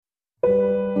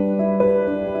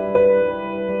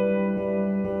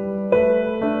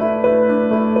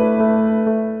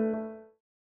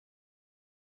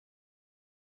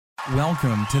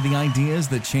Welcome to the Ideas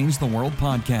That Change the World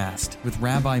podcast with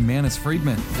Rabbi Manis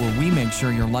Friedman, where we make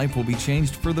sure your life will be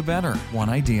changed for the better, one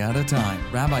idea at a time.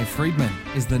 Rabbi Friedman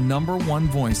is the #1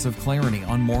 voice of clarity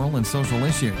on moral and social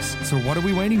issues. So what are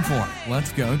we waiting for?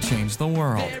 Let's go change the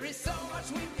world. There is so much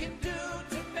we can do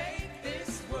to make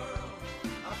this world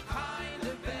a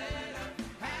kinder, better,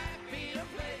 happier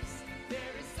place.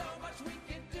 There is so much we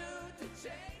can do to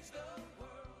change the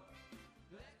world.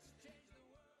 Let's change the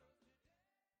world.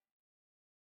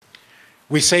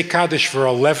 We say Kaddish for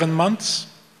 11 months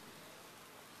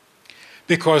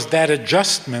because that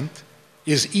adjustment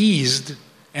is eased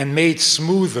and made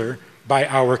smoother by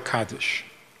our Kaddish.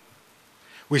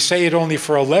 We say it only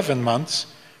for 11 months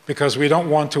because we don't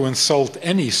want to insult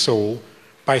any soul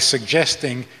by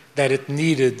suggesting that it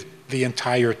needed the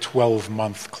entire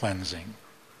 12-month cleansing.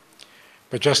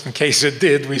 But just in case it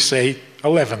did, we say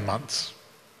 11 months.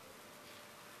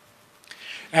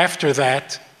 After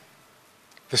that,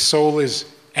 the soul is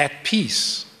at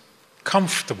peace,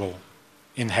 comfortable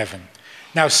in heaven.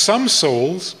 Now, some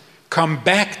souls come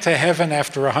back to heaven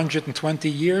after 120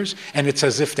 years, and it's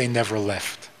as if they never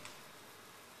left.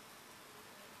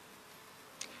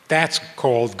 That's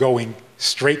called going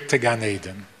straight to Gan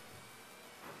Eden.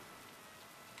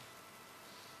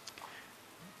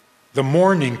 The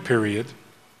mourning period,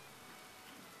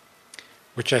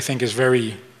 which I think is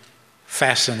very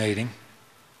fascinating,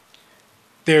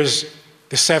 there's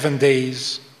the 7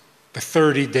 days, the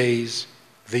 30 days,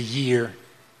 the year.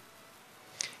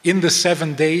 In the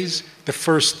 7 days, the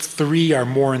first 3 are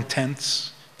more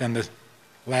intense than the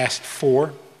last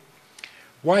 4.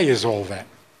 Why is all that?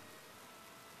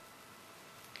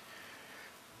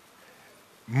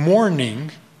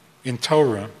 Mourning in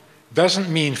Torah doesn't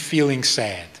mean feeling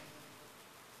sad.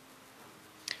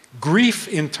 Grief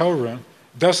in Torah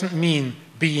doesn't mean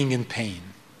being in pain.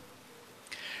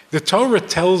 The Torah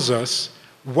tells us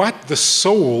what the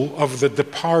soul of the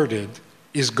departed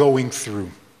is going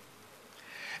through.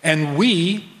 And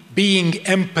we, being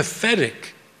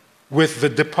empathetic with the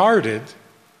departed,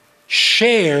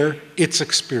 share its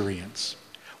experience.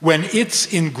 When it's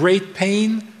in great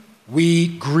pain, we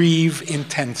grieve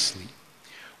intensely.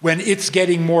 When it's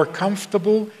getting more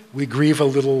comfortable, we grieve a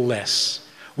little less.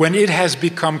 When it has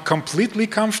become completely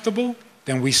comfortable,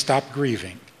 then we stop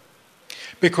grieving.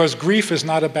 Because grief is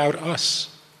not about us.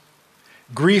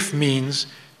 Grief means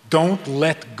don't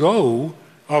let go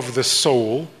of the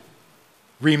soul,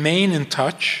 remain in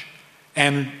touch,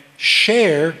 and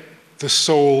share the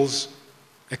soul's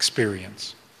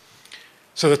experience.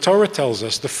 So the Torah tells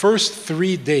us the first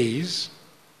 3 days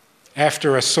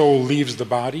after a soul leaves the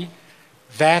body,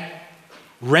 that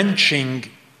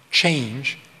wrenching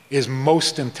change is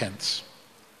most intense.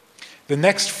 The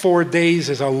next 4 days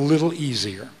is a little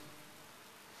easier.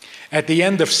 At the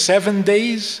end of 7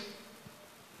 days,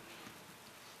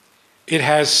 it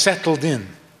has settled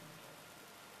in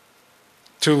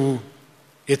to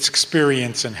its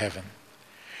experience in heaven.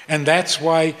 And that's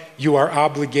why you are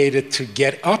obligated to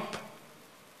get up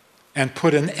and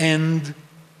put an end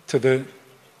to the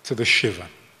Shiva.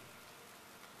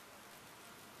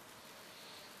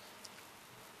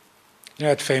 You know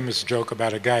that famous joke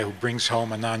about a guy who brings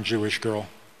home a non-Jewish girl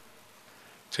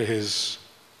to his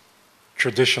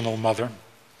traditional mother,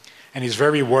 and he's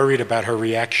very worried about her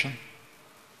reaction.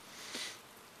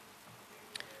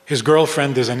 His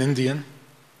girlfriend is an Indian.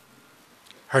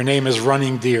 Her name is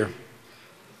Running Deer.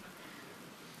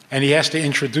 And he has to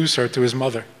introduce her to his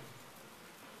mother.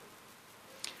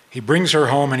 He brings her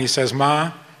home and he says,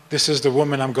 "Ma, this is the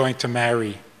woman I'm going to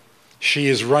marry. She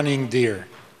is Running Deer."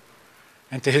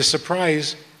 And to his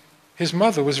surprise, his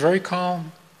mother was very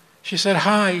calm. She said,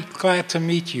 "Hi, glad to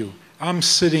meet you. I'm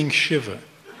Sitting Shiva."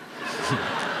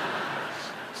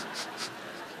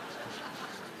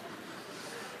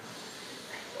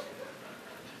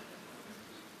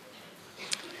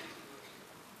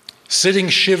 Sitting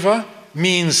Shiva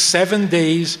means 7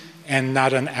 days and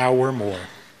not an hour more.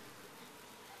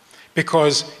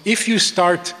 Because if you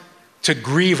start to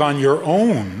grieve on your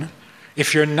own,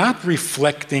 if you're not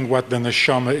reflecting what the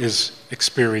neshama is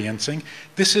experiencing,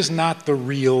 this is not the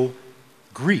real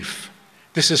grief.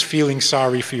 This is feeling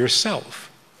sorry for yourself,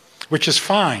 which is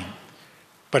fine,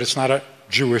 but it's not a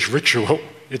Jewish ritual.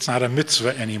 It's not a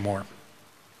mitzvah anymore.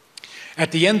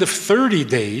 At the end of 30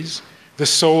 days, the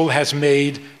soul has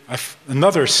made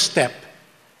another step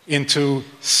into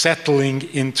settling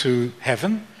into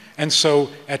heaven. And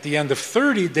so at the end of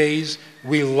 30 days,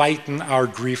 we lighten our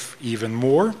grief even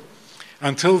more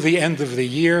until the end of the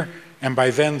year, and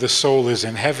by then the soul is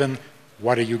in heaven.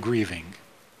 What are you grieving?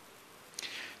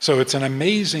 So it's an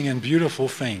amazing and beautiful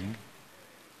thing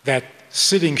that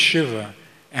Sitting Shiva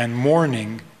and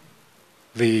mourning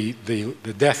the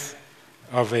death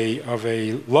of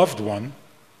a loved one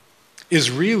is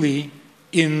really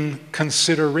in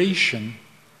consideration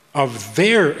of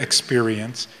their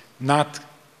experience, not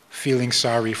feeling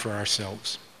sorry for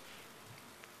ourselves.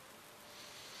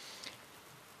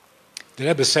 The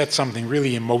Rebbe said something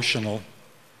really emotional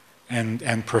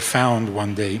and profound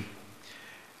one day.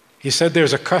 He said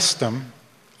there's a custom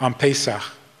on Pesach.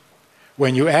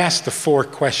 When you ask the 4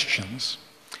 questions,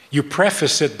 you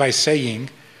preface it by saying,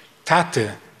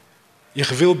 Tate,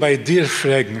 ich will bei dir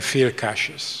fragen 4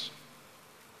 Kashes.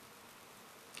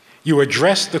 You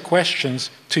address the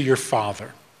questions to your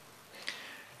father.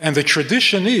 And the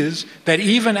tradition is that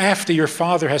even after your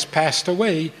father has passed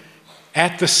away,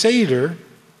 at the Seder,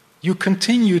 you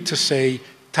continue to say,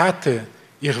 Tate,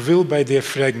 ich will bei dir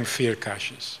fragen 4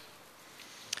 Kashes.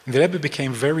 And the Rebbe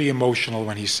became very emotional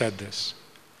when he said this.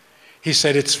 He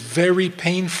said it's very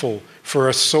painful for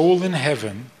a soul in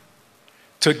heaven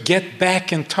to get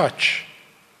back in touch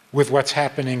with what's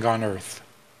happening on earth.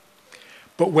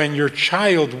 But when your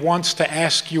child wants to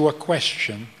ask you a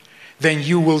question, then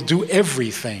you will do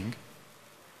everything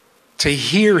to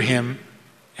hear him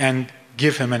and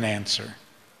give him an answer.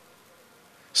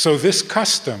 So this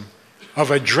custom of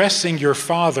addressing your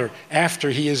father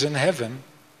after he is in heaven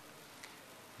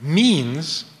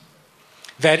means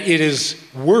that it is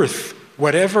worth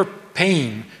whatever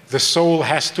pain the soul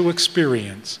has to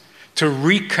experience to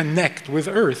reconnect with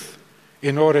earth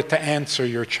in order to answer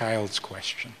your child's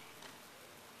question.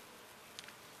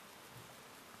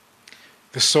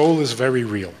 The soul is very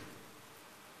real.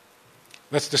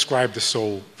 Let's describe the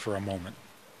soul for a moment.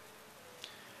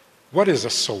 What is a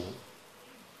soul?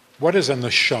 What is a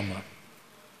neshama?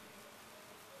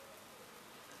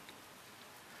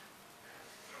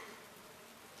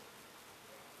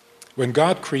 When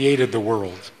God created the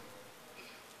world,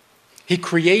 He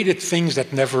created things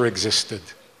that never existed.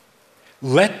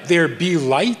 Let there be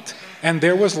light, and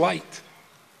there was light.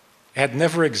 It had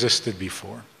never existed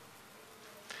before.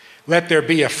 Let there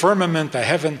be a firmament, a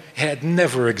heaven. It had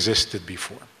never existed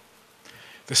before.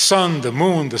 The sun, the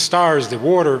moon, the stars, the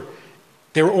water,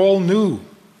 they're all new,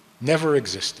 never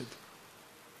existed.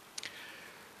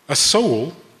 A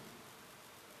soul,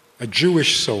 a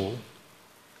Jewish soul,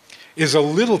 is a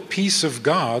little piece of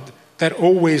God that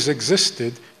always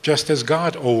existed, just as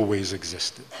God always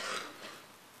existed.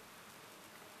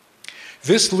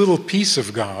 This little piece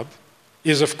of God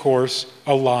is, of course,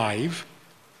 alive,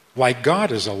 like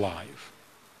God is alive.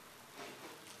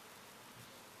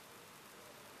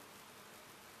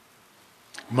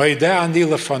 Maida ani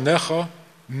lefanecha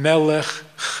melech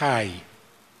chai.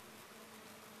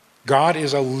 God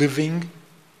is a living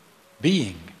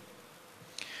being.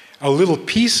 A little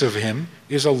piece of him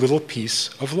is a little piece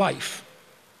of life.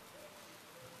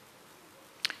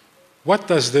 What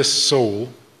does this soul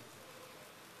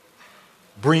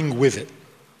bring with it?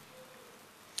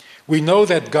 We know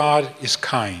that God is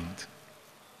kind.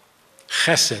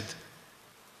 Chesed.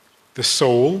 The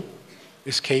soul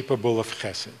is capable of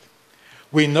chesed.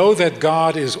 We know that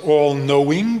God is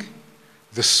all-knowing.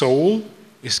 The soul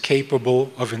is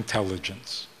capable of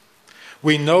intelligence.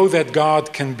 We know that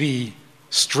God can be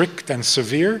strict and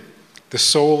severe. The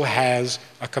soul has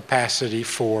a capacity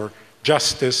for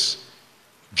justice,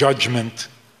 judgment,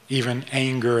 even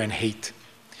anger and hate.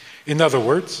 In other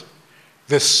words,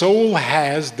 the soul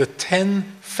has the 10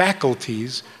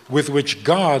 faculties with which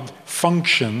God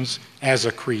functions as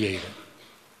a creator.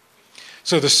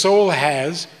 So the soul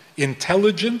has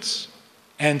intelligence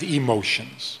and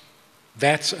emotions.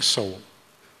 That's a soul.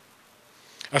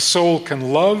 A soul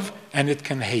can love and it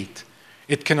can hate.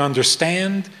 It can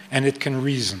understand and it can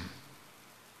reason.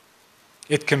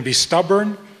 It can be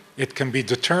stubborn, it can be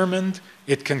determined,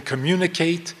 it can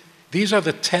communicate. These are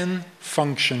the 10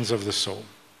 functions of the soul.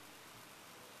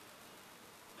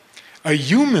 A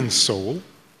human soul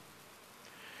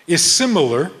is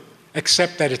similar,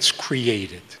 except that it's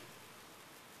created.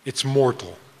 It's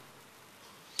mortal.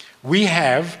 We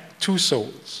have 2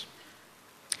 souls.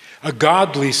 A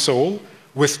godly soul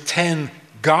with 10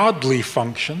 godly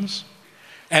functions,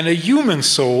 and a human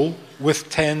soul with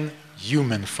 10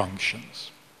 human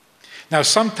functions. Now,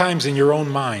 sometimes in your own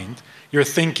mind, you're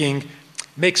thinking,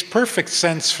 makes perfect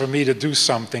sense for me to do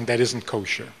something that isn't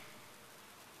kosher.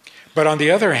 But on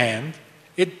the other hand,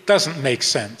 it doesn't make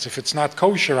sense. If it's not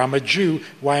kosher, I'm a Jew,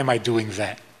 why am I doing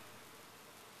that?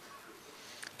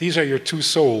 These are your 2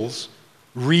 souls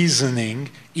reasoning,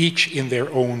 each in their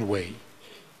own way.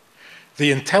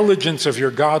 The intelligence of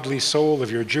your godly soul,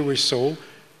 of your Jewish soul,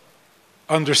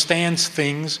 understands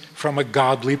things from a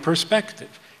godly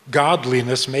perspective.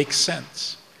 Godliness makes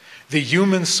sense. The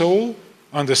human soul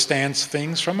understands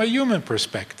things from a human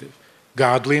perspective.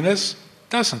 Godliness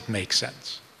doesn't make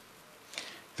sense.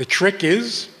 The trick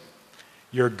is,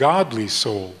 your godly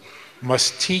soul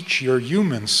must teach your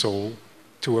human soul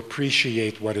to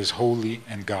appreciate what is holy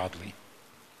and godly.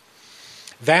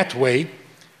 That way,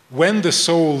 when the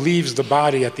soul leaves the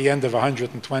body at the end of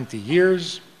 120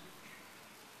 years,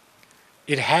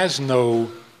 it has no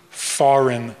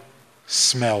foreign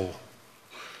smell.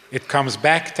 It comes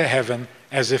back to heaven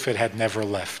as if it had never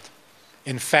left.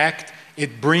 In fact,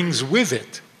 it brings with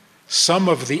it some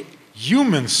of the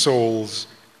human soul's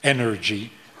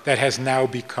energy that has now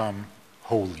become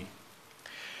holy.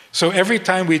 So every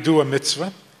time we do a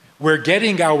mitzvah, we're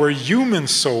getting our human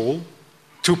soul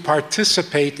to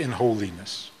participate in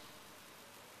holiness.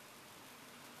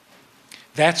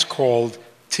 That's called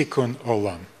tikkun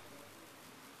olam.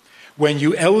 When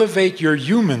you elevate your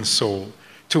human soul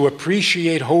to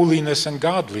appreciate holiness and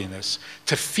godliness,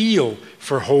 to feel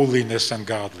for holiness and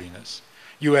godliness,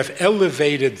 you have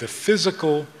elevated the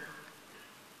physical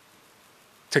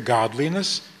to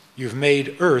godliness. You've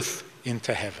made earth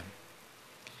into heaven.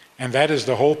 And that is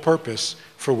the whole purpose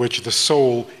for which the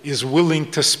soul is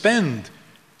willing to spend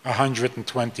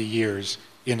 120 years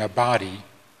in a body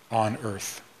on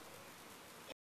earth.